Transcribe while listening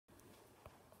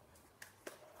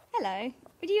Hello,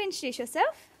 would you introduce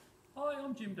yourself? Hi,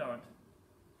 I'm Jim Durrant.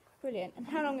 Brilliant. And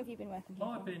how long have you been working here?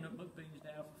 I've been at McBean's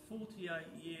now for 48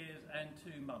 years and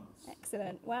 2 months.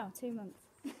 Excellent. Wow, 2 months.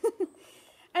 Can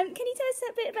you tell us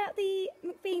a bit about the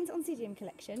McBean's Oncidium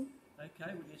collection?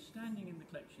 Okay, well, you're standing in the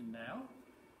collection now.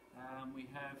 We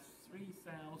have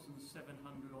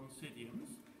 3,700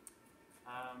 Oncidiums.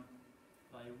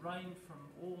 They range from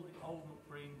all the old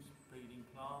McBean's breeding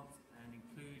plants and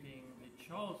including the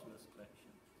Charlesworth collection.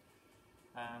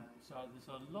 So there's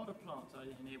a lot of plants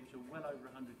in here which are well over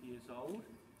 100 years old.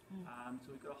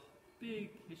 So we've got a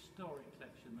big historic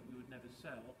collection that we would never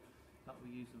sell, but we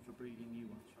use them for breeding new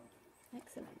ones.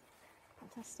 Excellent.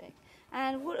 Fantastic.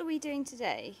 And what are we doing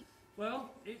today?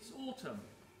 Well, it's autumn.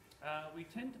 We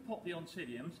tend to pot the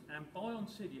Oncidiums, and by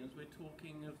Oncidiums we're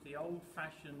talking of the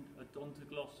old-fashioned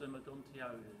Odontoglossum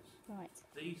Odontioides. Right.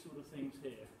 These sort of things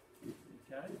here.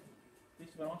 Okay. This,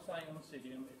 when I'm saying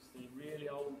Oncidium, it's the really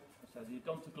old, so the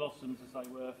Odontoglossums as they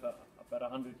were for about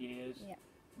 100 years. Yeah.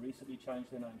 Recently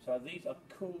Changed their name. So these are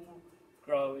cool,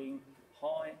 growing,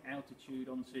 high-altitude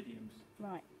Oncidiums.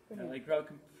 Right. And they grow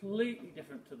completely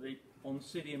different to the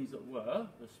Oncidiums that were,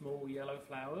 the small yellow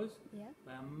flowers. Yeah.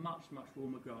 They are much, much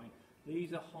warmer growing.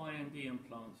 These are high Andean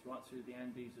plants right through the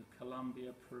Andes of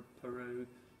Colombia, Peru,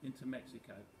 into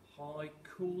Mexico. High,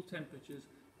 cool temperatures,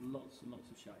 lots and lots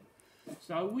of shade.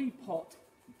 So we pot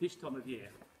this time of year.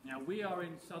 Now we are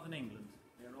in southern England.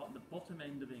 We're right at the bottom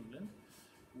end of England.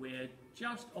 We're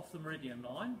just off the meridian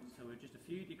line, so we're just a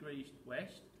few degrees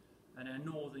west. And our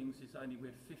northings is only,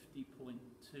 we're 50.2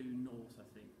 north, I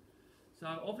think. So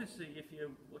obviously if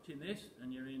you're watching this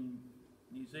and you're in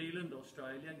New Zealand,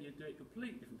 Australia, you do it a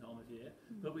completely different time of year.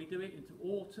 But we do it into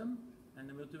autumn, and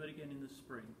then we'll do it again in the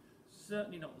spring.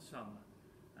 Certainly not the summer.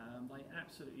 They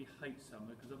absolutely hate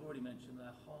summer because I've already mentioned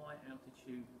they're high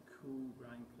altitude, cool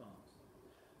growing plants.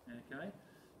 Okay,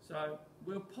 so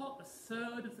we'll pot a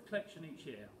third of the collection each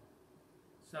year.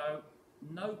 So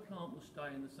no plant will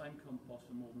stay in the same compost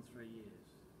for more than 3 years.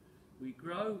 We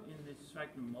grow in this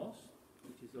sphagnum moss,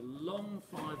 which is a long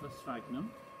fibre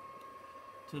sphagnum.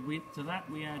 To that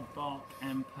we add bark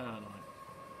and perlite.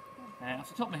 Off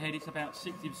the top of my head, it's about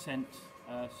 60%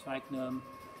 sphagnum,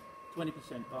 20%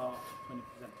 bark, 20%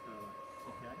 perlite.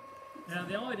 Okay. Now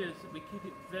the idea is that we keep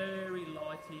it very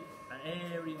lighty,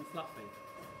 airy and fluffy.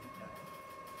 Okay.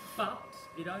 But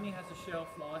it only has a shelf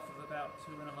life of about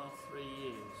 2.5–3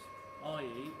 years.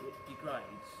 I.e. it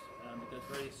degrades, it goes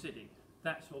very acidic.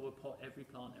 That's why we'll pot every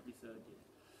plant every 3rd year.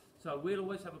 So we'll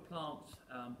always have a plant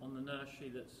on the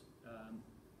nursery that's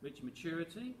reaching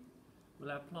maturity. We'll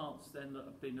have plants then that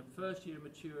have been the 1st year of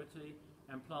maturity,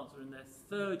 and plants that are in their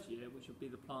 3rd year, which will be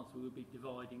the plants we will be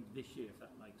dividing this year, if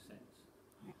that makes sense.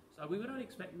 So we would only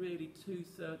expect really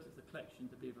 2/3 of the collection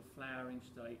to be of a flowering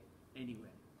state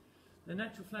anywhere. The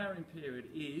natural flowering period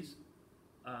is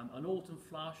an autumn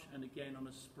flush and again on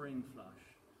a spring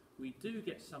flush. We do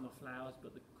get summer flowers,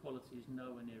 but the quality is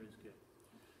nowhere near as good.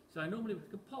 So normally we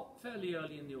can pop fairly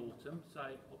early in the autumn,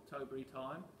 say October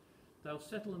time. They'll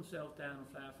settle themselves down and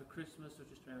flower for Christmas or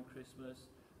just around Christmas,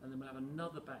 and then we'll have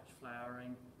another batch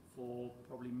flowering for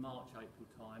probably March, April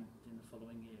time in the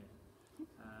following year.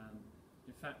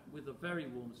 In fact, with the very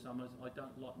warm summers, I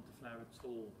don't like them to flower at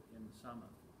all in the summer.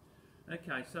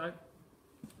 Okay, so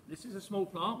this is a small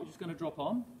plant we're just going to drop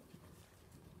on.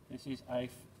 This is a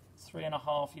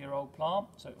 3.5-year-old plant,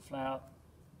 so it will flower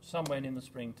somewhere in the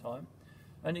springtime.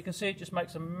 And you can see it just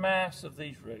makes a mass of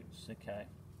these roots. Okay,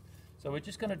 so we're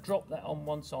just going to drop that on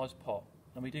one size pot.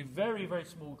 And we do very, very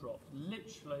small drops,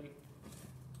 literally.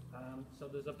 So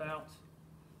there's about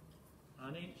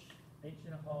an inch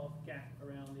and a half gap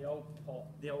around the old pot,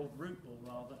 the old root ball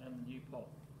rather, and the new pot.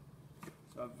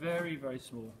 So very, very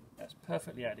small. That's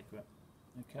perfectly adequate.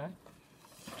 Okay,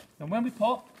 and when we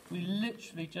pot, we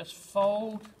literally just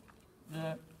fold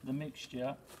the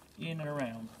mixture in and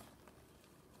around.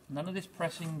 None of this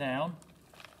pressing down.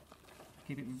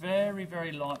 Keep it very,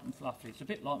 very light and fluffy. It's a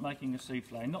bit like making a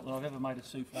souffle. Not that I've ever made a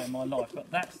souffle in my life,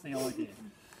 but that's the idea.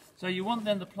 So you want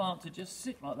then the plant to just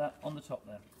sit like that on the top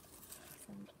there.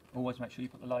 Always make sure you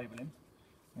put the label in.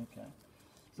 Okay.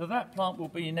 So that plant will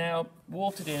be now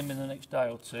watered in the next day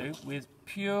or 2 with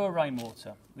pure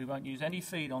rainwater. We won't use any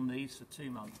feed on these for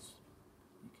 2 months.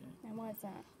 Okay. And why is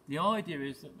that? The idea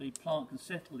is that the plant can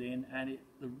settle in, and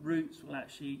the roots will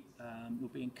actually will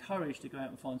be encouraged to go out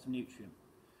and find some nutrient.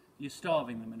 You're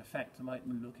starving them in effect to make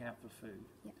them look out for food.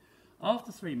 Yep.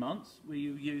 After 3 months, we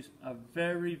use a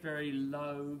very, very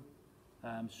low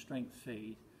strength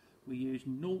feed. We use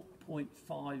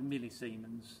 0.5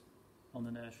 millisiemens on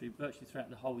the nursery virtually throughout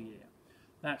the whole year.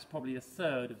 that's probably a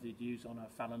third of the use on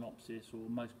a phalaenopsis or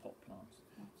most pot plants.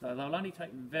 So they'll only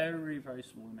take very, very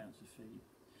small amounts of feed.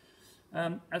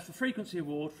 As for frequency of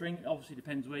watering, it obviously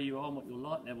depends where you are and what your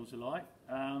light levels are like.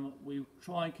 We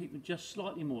try and keep them just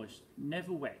slightly moist,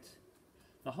 never wet.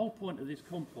 The whole point of this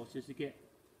compost is to get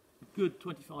a good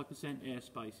 25%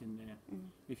 airspace in there.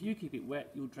 If you keep it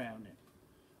wet, you'll drown it.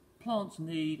 Plants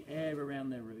need air around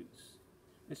their roots,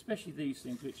 especially these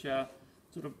things which are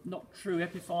sort of not true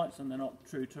epiphytes and they're not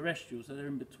true terrestrials, so they're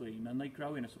in between, and they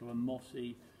grow in a sort of a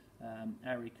mossy,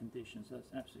 arid condition, so that's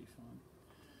absolutely fine.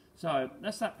 So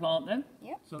that's that plant then.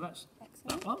 Yep. So that's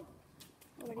Excellent. that one.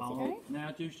 All ready to I'll go?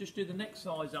 now just do the next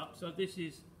size up. So this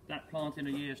is that plant in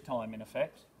a year's time, in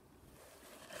effect.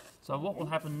 So what will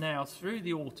happen now through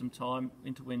the autumn time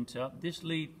into winter, this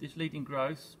leading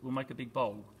growth will make a big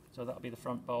bulb. So that'll be the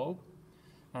front bulb.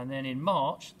 And then in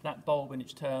March, that bulb in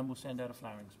its turn will send out a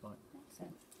flowering spike.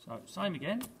 Excellent. So same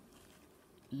again,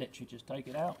 literally just take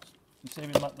it out. You see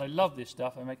they love this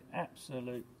stuff, they make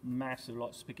absolute massive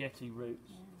like spaghetti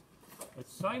roots. Yeah. The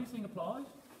same thing applies,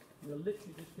 you'll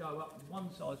literally just go up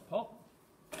one size pot.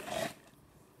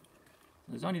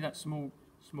 There's only that small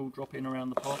drop in around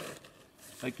the pot.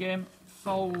 Again,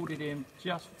 fold it in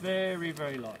just very,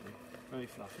 very lightly, very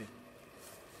fluffy.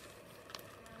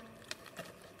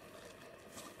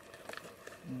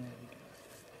 There we go.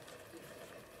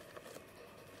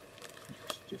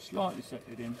 Just slightly set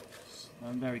it in,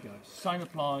 and there we go. Same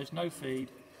applies, no feed,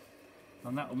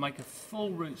 and that will make a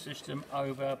full root system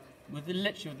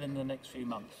literally within the next few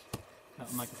months. That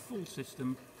will make a full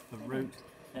system of root,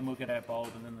 then we'll get our bulb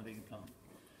and then the bigger plant.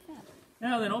 Yeah.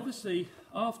 Now then, obviously,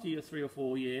 after your 3 or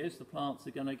 4 years, the plants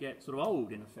are going to get sort of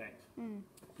old, in effect.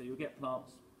 So you'll get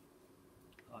plants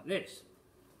like this.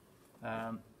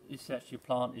 This actually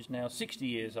plant is now 60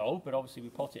 years old, but obviously we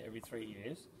pot it every 3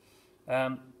 years.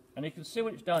 And you can see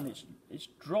what it's done. It's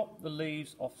dropped the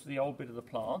leaves off the old bit of the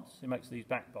plant. It makes these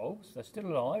back bulbs. They're still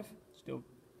alive.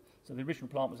 So the original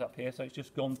plant was up here, so it's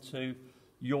just gone to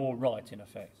your right, in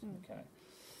effect. Okay.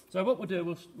 So what we'll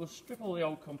do, we'll strip all the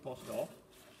old compost off.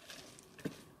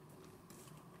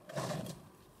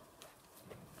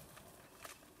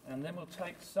 And then we'll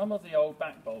take some of the old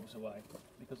back bulbs away,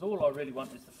 because all I really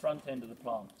want is the front end of the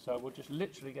plant. So we'll just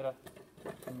literally get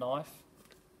a knife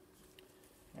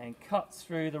and cut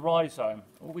through the rhizome.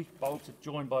 All these bulbs are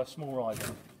joined by a small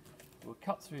rhizome. We'll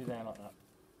cut through there like that.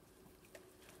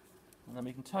 And then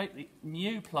we can take the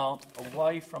new plant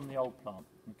away from the old plant.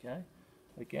 Okay.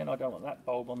 Again, I don't want that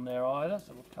bulb on there either,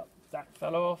 so we'll cut that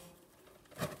fellow off.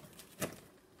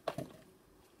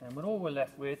 And when all we're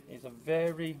left with is a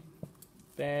very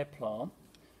bare plant,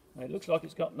 and it looks like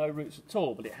it's got no roots at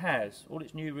all, but it has. All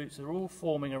its new roots are all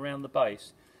forming around the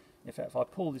base. In fact, if I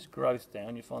pull this growth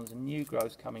down, you'll find there's a new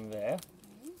growth coming there.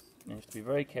 And you have to be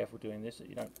very careful doing this, that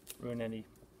you don't ruin any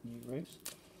new roots.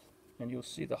 And you'll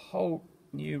see the whole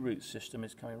new root system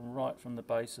is coming right from the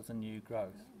base of the new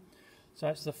growth. So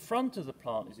it's the front of the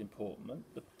plant is important.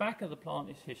 The back of the plant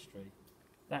is history.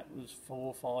 That was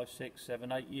 4, 5, 6,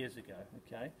 7, 8 years ago.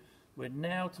 Okay, we're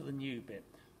now to the new bit.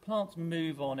 Plants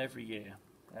move on every year.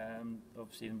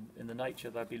 Obviously, in the nature,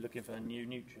 they'll be looking for new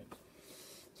nutrients.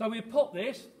 So we pot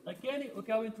this. Again, it will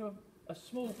go into a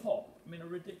small pot. I mean, a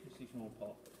ridiculously small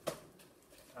pot,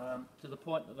 to the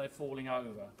point that they're falling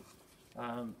over.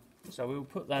 So we'll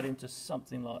put that into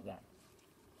something like that.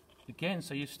 Again,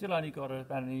 so you've still only got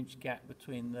about an inch gap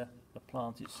between the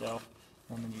plant itself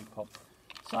and the new pot.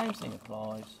 Same thing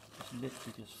applies. Just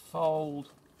literally just fold.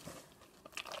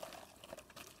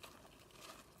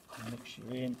 Mixture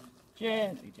in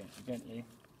gently, gently, gently.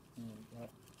 There we go.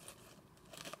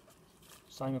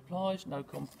 Same applies. No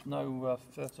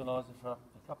fertiliser for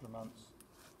a couple of months.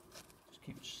 Just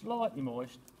keep it slightly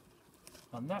moist,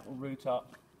 and that will root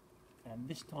up. And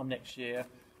this time next year,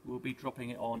 we'll be dropping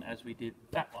it on as we did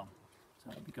that one.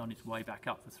 So it'll be on its way back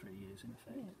up for 3 years, in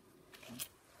effect. Yeah. Okay.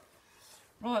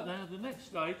 Right then, at the next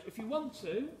stage, if you want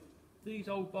to, these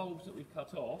old bulbs that we've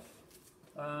cut off,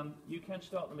 you can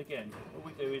start them again. All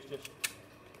we do is just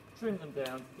trim them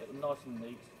down, get them nice and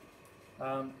neat,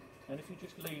 and if you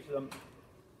just leave them,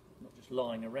 not just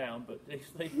lying around, but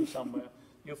leave them somewhere,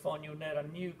 you'll find a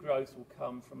new growth will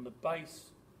come from the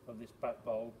base of this back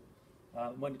bulb.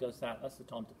 When it does that, that's the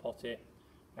time to pot it,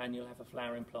 and you'll have a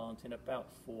flowering plant in about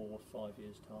 4 or 5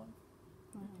 years' time.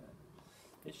 Wow. Okay.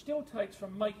 It still takes,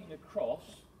 from making a cross,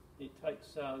 it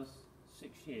takes us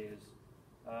 6 years.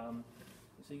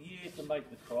 It's a year to make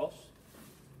the cross,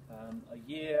 a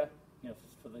year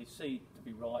for the seed to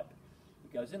be ripe.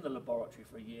 It goes in the laboratory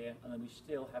for a year, and then we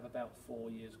still have about 4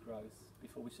 years' growth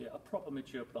before we see a proper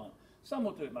mature plant. Some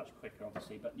will do it much quicker,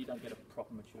 obviously, but you don't get a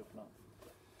proper mature plant.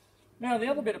 Now the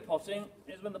other bit of potting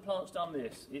is when the plant's done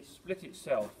this, it's split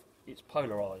itself, it's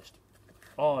polarised.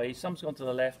 I.e. some's gone to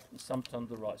the left and some's gone to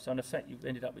the right, so in effect you've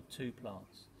ended up with two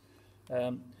plants.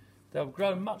 They'll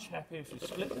grow much happier if you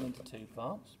split them into two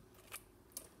plants.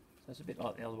 So it's a bit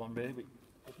like the other one really, but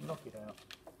you can knock it out.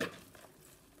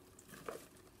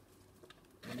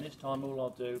 And this time all I'll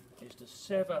do is to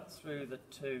sever through the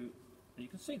two. You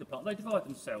can see the plant, they divide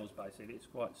themselves basically, it's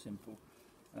quite simple.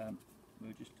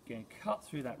 We'll just again cut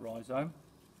through that rhizome.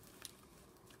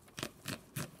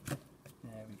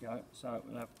 There we go. So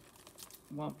we'll have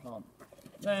one plant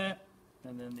there,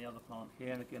 and then the other plant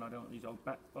here. And again, I don't want these old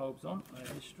back bulbs on,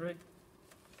 they're history.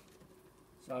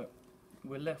 So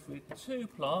we're left with two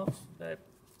plants. They're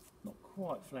not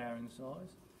quite flowering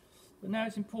size. But now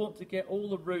it's important to get all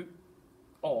the root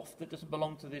off that doesn't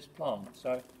belong to this plant.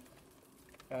 So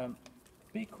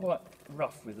be quite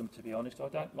rough with them, to be honest. I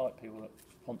don't like people that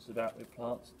ponce about with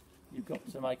plants. You've got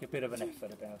to make a bit of an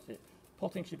effort about it.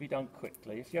 Potting should be done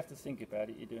quickly. If you have to think about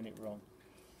it, you're doing it wrong.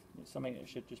 It's something that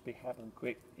should just be happen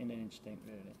quick in an instinct,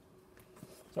 really.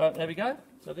 So there we go.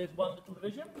 So there's one little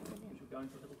division, which will go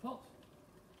into a little pot.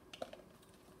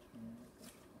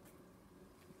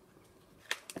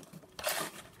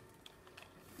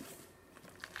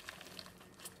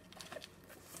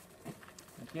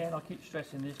 Again, I keep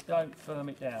stressing this, don't firm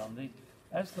it down.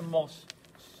 As the moss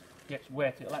gets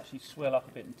wet, it'll actually swell up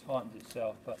a bit and tightens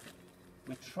itself, but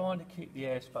we're trying to keep the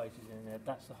air spaces in there.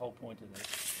 That's the whole point of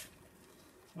this.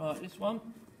 Right, this one,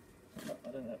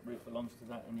 I don't know if that root belongs to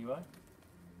that anyway.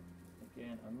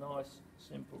 Again, a nice,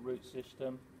 simple root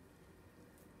system.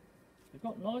 They've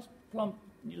got nice, plump,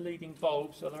 leading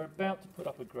bulbs, so they're about to put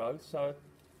up a growth, so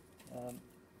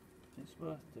it's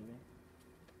worth doing.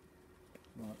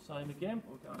 Right, same again,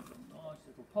 we'll go into a nice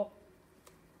little pot.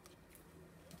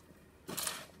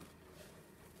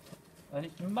 And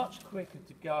it's much quicker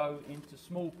to go into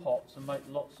small pots and make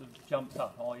lots of jumps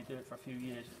up, or you do it for a few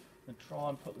years, than try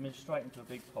and put them in straight into a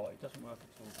big pot. It doesn't work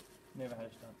at all. Never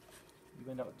has done. You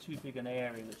end up with too big an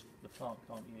area that the plant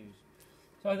can't use.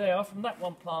 So there are, from that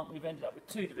one plant we've ended up with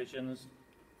two divisions.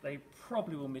 They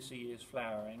probably will miss a year's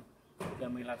flowering, but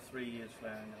then we'll have 3 years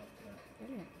flowering after that.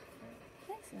 Brilliant.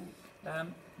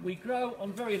 Excellent. We grow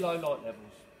on very low light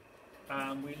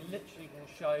levels. We literally will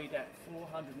shade at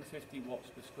 450 watts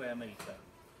per square metre.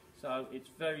 So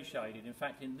it's very shaded. In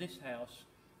fact, in this house,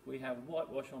 we have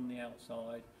whitewash on the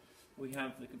outside. We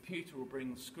have the computer will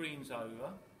bring screens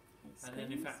over. And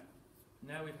then, in fact,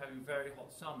 now we're having very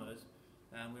hot summers,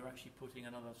 and we're actually putting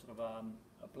another sort of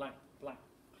a black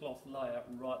cloth layer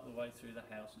right the way through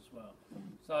the house as well.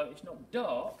 So it's not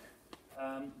dark,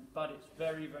 but it's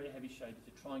very, very heavy shaded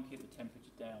to try and keep the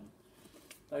temperature down.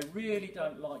 They really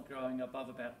don't like growing above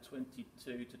about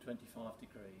 22 to 25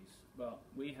 degrees. Well,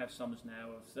 we have summers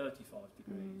now of 35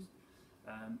 degrees.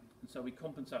 And so we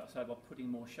compensate ourselves by putting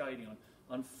more shading on.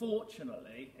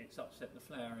 Unfortunately, it's upset the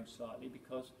flowering slightly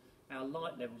because our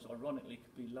light levels, ironically,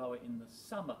 could be lower in the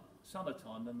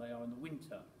summertime than they are in the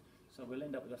winter. So we'll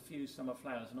end up with a few summer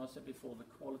flowers. And I said before, the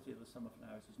quality of the summer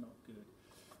flowers is not good.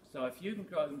 So if you can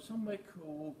grow them somewhere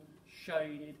cool,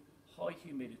 shaded, high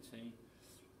humidity,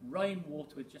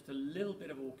 rainwater with just a little bit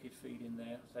of orchid feed in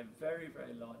there, so very,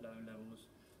 very light, low levels.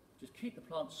 Just keep the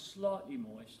plants slightly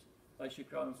moist. They should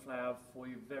grow and flower for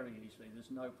you very easily. There's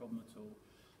no problem at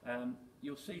all.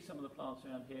 You'll see some of the plants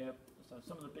around here. So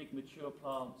some of the big mature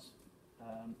plants,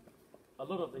 a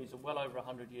lot of these are well over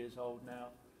 100 years old now.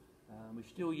 We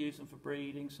still use them for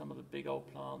breeding, some of the big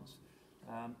old plants.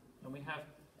 And we have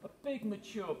a big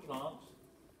mature plant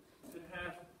could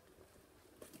have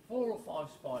 4 or 5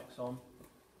 spikes on,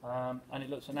 and it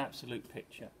looks an absolute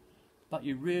picture. But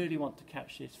you really want to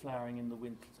catch this flowering in the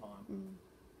winter time.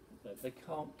 They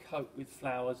can't cope with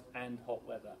flowers and hot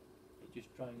weather. It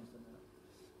just drains them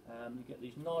out. You get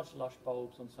these nice lush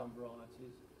bulbs on some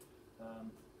varieties.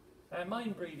 Our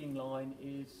main breeding line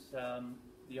is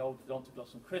the old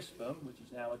Odontoglossum crispum, which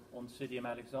is now Oncidium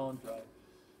alexandrae.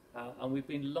 And we've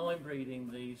been line breeding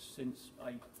these since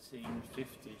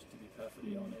 1850s, to be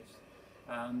perfectly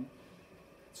honest.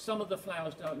 Some of the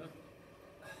flowers don't look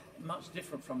much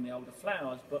different from the older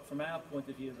flowers, but from our point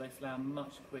of view, they flower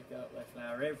much quicker, they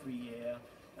flower every year,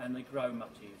 and they grow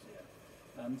much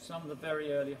easier. Some of the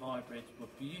very early hybrids were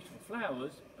beautiful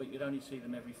flowers, but you'd only see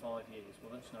them every 5 years.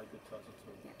 Well, that's no good to us at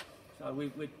all. So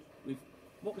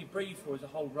what we breed for is a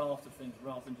whole raft of things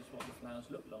rather than just what the flowers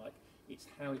look like. It's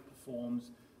how it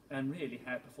performs, and really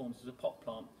how it performs as a pot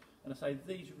plant. And I say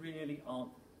these really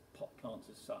aren't pot plants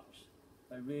as such.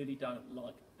 They really don't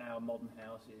like our modern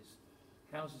houses.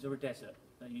 Houses are a desert.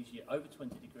 They're usually over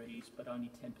 20 degrees, but only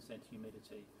 10%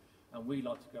 humidity. And we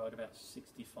like to grow at about 65%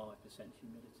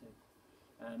 humidity.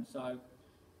 So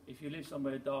if you live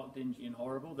somewhere dark, dingy and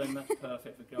horrible, then that's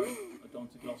perfect for growing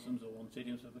odontoglossums or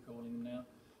oncidiums, as we're calling them now.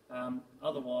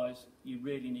 Otherwise, you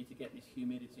really need to get this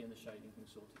humidity and the shading thing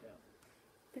sorted out.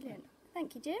 Brilliant.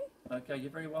 Thank you, Jim. Okay,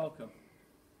 you're very welcome.